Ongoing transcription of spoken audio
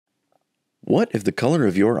What if the color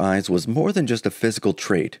of your eyes was more than just a physical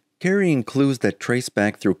trait, carrying clues that trace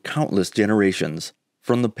back through countless generations?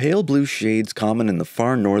 From the pale blue shades common in the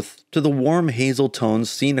far north to the warm hazel tones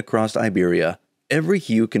seen across Iberia, every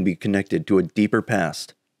hue can be connected to a deeper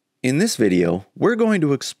past. In this video, we're going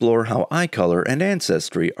to explore how eye color and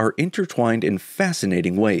ancestry are intertwined in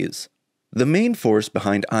fascinating ways. The main force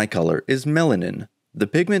behind eye color is melanin, the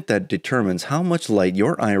pigment that determines how much light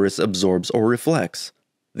your iris absorbs or reflects.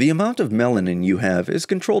 The amount of melanin you have is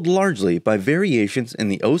controlled largely by variations in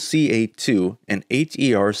the OCA2 and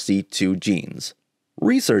HERC2 genes.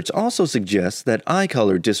 Research also suggests that eye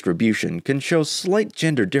color distribution can show slight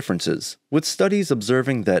gender differences, with studies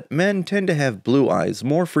observing that men tend to have blue eyes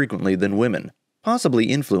more frequently than women, possibly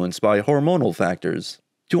influenced by hormonal factors.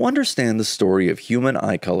 To understand the story of human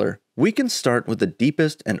eye color, we can start with the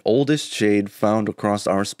deepest and oldest shade found across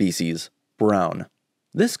our species, brown.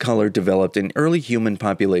 This color developed in early human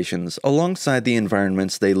populations alongside the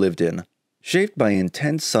environments they lived in. Shaped by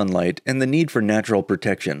intense sunlight and the need for natural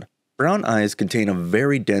protection, brown eyes contain a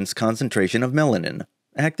very dense concentration of melanin,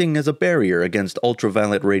 acting as a barrier against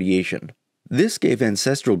ultraviolet radiation. This gave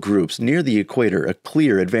ancestral groups near the equator a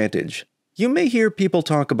clear advantage. You may hear people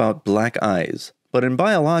talk about black eyes, but in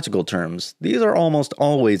biological terms, these are almost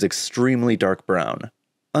always extremely dark brown.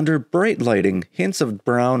 Under bright lighting, hints of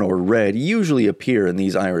brown or red usually appear in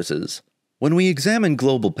these irises. When we examine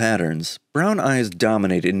global patterns, brown eyes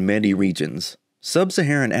dominate in many regions.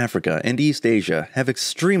 Sub-Saharan Africa and East Asia have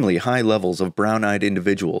extremely high levels of brown-eyed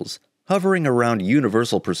individuals, hovering around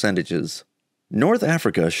universal percentages. North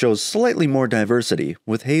Africa shows slightly more diversity,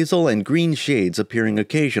 with hazel and green shades appearing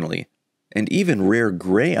occasionally, and even rare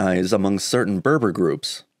gray eyes among certain Berber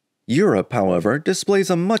groups. Europe, however, displays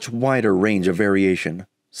a much wider range of variation.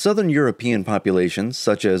 Southern European populations,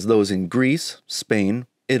 such as those in Greece, Spain,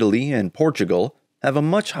 Italy, and Portugal, have a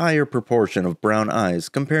much higher proportion of brown eyes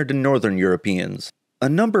compared to Northern Europeans. A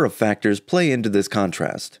number of factors play into this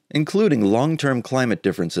contrast, including long-term climate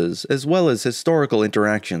differences as well as historical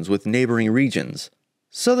interactions with neighboring regions.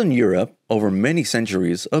 Southern Europe, over many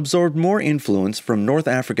centuries, absorbed more influence from North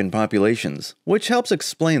African populations, which helps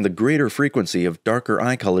explain the greater frequency of darker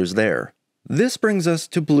eye colors there. This brings us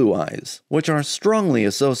to blue eyes, which are strongly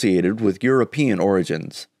associated with European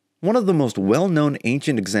origins. One of the most well-known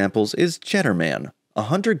ancient examples is Cheddar Man, a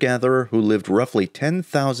hunter-gatherer who lived roughly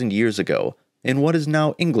 10,000 years ago in what is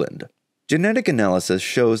now England. Genetic analysis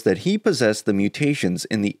shows that he possessed the mutations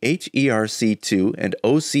in the HERC2 and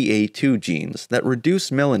OCA2 genes that reduce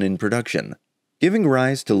melanin production, giving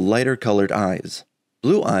rise to lighter-colored eyes.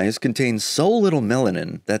 Blue eyes contain so little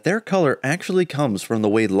melanin that their color actually comes from the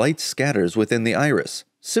way light scatters within the iris,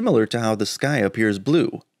 similar to how the sky appears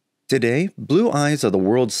blue. Today, blue eyes are the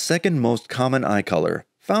world's second most common eye color,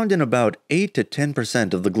 found in about 8 to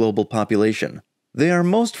 10% of the global population. They are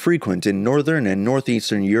most frequent in northern and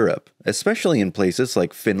northeastern Europe, especially in places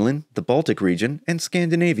like Finland, the Baltic region, and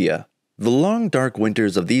Scandinavia. The long dark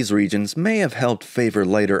winters of these regions may have helped favor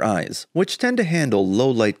lighter eyes, which tend to handle low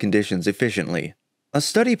light conditions efficiently. A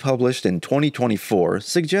study published in 2024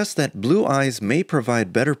 suggests that blue eyes may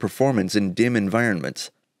provide better performance in dim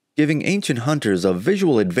environments, giving ancient hunters a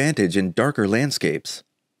visual advantage in darker landscapes.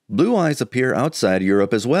 Blue eyes appear outside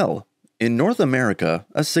Europe as well. In North America,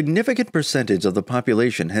 a significant percentage of the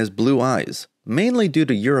population has blue eyes, mainly due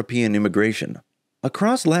to European immigration.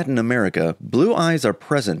 Across Latin America, blue eyes are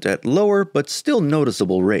present at lower but still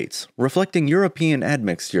noticeable rates, reflecting European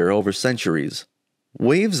admixture over centuries.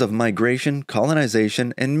 Waves of migration,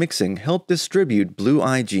 colonization, and mixing help distribute blue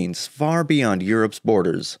eye genes far beyond Europe's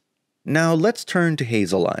borders. Now let's turn to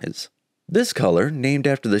hazel eyes. This color, named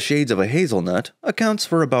after the shades of a hazelnut, accounts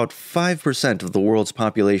for about 5% of the world's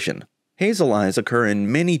population. Hazel eyes occur in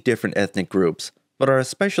many different ethnic groups, but are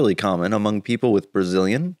especially common among people with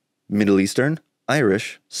Brazilian, Middle Eastern,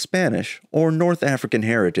 Irish, Spanish, or North African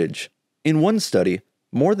heritage. In one study,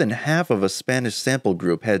 more than half of a Spanish sample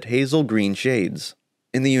group had hazel green shades.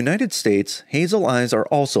 In the United States, hazel eyes are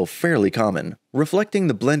also fairly common, reflecting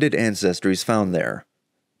the blended ancestries found there.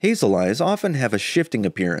 Hazel eyes often have a shifting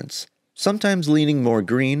appearance, sometimes leaning more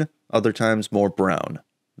green, other times more brown.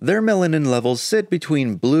 Their melanin levels sit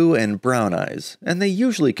between blue and brown eyes, and they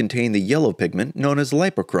usually contain the yellow pigment known as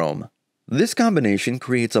lipochrome. This combination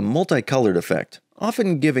creates a multicolored effect,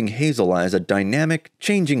 often giving hazel eyes a dynamic,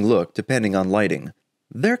 changing look depending on lighting.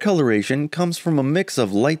 Their coloration comes from a mix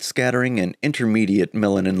of light scattering and intermediate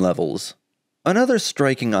melanin levels. Another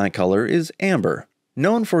striking eye color is amber,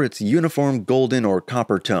 known for its uniform golden or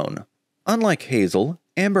copper tone. Unlike hazel,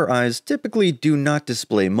 amber eyes typically do not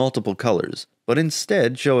display multiple colors, but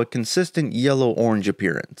instead show a consistent yellow-orange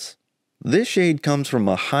appearance. This shade comes from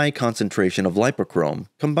a high concentration of lipochrome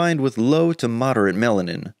combined with low to moderate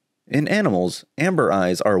melanin. In animals, amber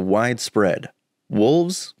eyes are widespread.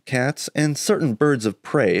 Wolves, cats, and certain birds of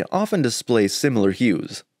prey often display similar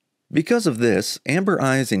hues. Because of this, amber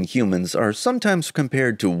eyes in humans are sometimes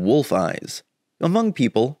compared to wolf eyes. Among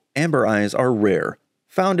people, amber eyes are rare,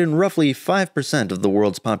 found in roughly 5% of the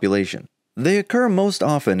world's population. They occur most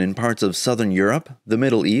often in parts of southern Europe, the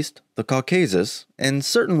Middle East, the Caucasus, and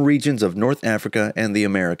certain regions of North Africa and the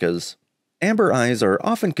Americas. Amber eyes are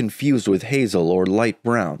often confused with hazel or light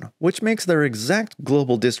brown, which makes their exact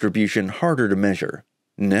global distribution harder to measure.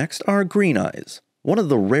 Next are green eyes, one of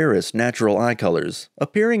the rarest natural eye colors,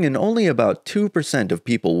 appearing in only about 2% of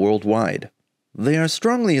people worldwide. They are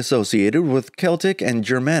strongly associated with Celtic and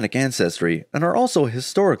Germanic ancestry and are also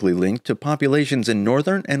historically linked to populations in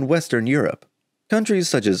Northern and Western Europe. Countries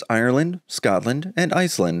such as Ireland, Scotland, and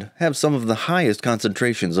Iceland have some of the highest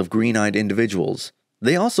concentrations of green-eyed individuals.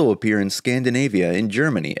 They also appear in Scandinavia and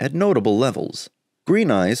Germany at notable levels. Green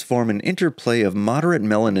eyes form an interplay of moderate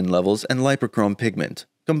melanin levels and lipochrome pigment,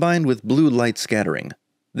 combined with blue light scattering.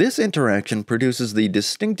 This interaction produces the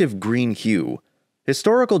distinctive green hue.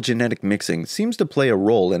 Historical genetic mixing seems to play a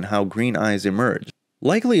role in how green eyes emerge,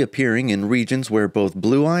 likely appearing in regions where both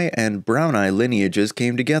blue eye and brown eye lineages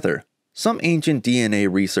came together. Some ancient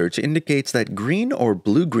DNA research indicates that green or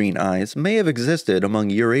blue-green eyes may have existed among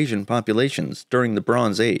Eurasian populations during the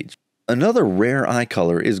Bronze Age. Another rare eye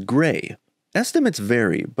color is gray. Estimates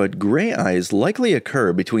vary, but gray eyes likely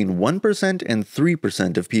occur between 1% and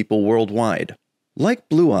 3% of people worldwide. Like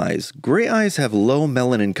blue eyes, gray eyes have low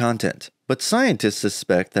melanin content, but scientists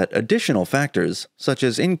suspect that additional factors, such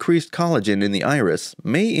as increased collagen in the iris,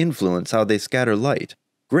 may influence how they scatter light.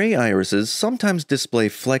 Gray irises sometimes display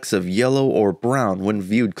flecks of yellow or brown when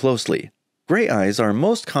viewed closely. Gray eyes are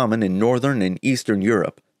most common in Northern and Eastern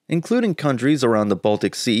Europe, including countries around the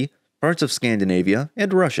Baltic Sea, parts of Scandinavia,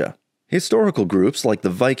 and Russia. Historical groups like the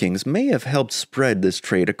Vikings may have helped spread this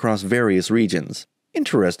trait across various regions.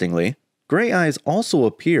 Interestingly, gray eyes also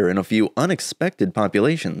appear in a few unexpected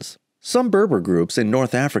populations. Some Berber groups in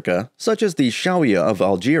North Africa, such as the Shawiya of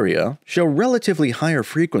Algeria, show relatively higher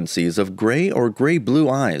frequencies of gray or gray-blue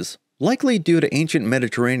eyes, likely due to ancient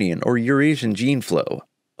Mediterranean or Eurasian gene flow.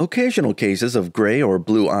 Occasional cases of gray or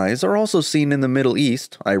blue eyes are also seen in the Middle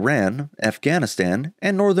East, Iran, Afghanistan,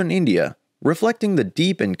 and northern India, reflecting the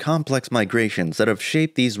deep and complex migrations that have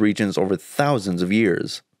shaped these regions over thousands of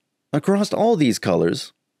years. Across all these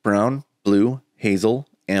colors, brown, blue, hazel,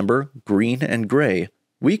 amber, green, and gray,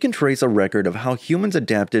 we can trace a record of how humans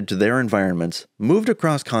adapted to their environments, moved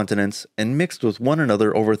across continents, and mixed with one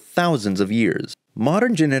another over thousands of years.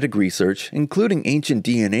 Modern genetic research, including ancient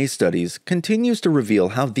DNA studies, continues to reveal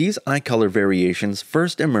how these eye color variations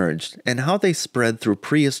first emerged and how they spread through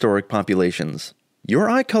prehistoric populations. Your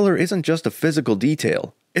eye color isn't just a physical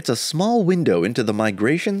detail. It's a small window into the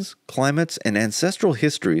migrations, climates, and ancestral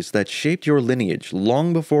histories that shaped your lineage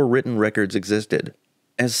long before written records existed.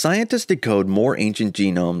 As scientists decode more ancient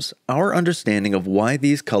genomes, our understanding of why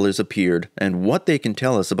these colors appeared and what they can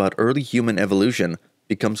tell us about early human evolution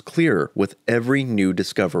becomes clearer with every new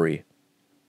discovery.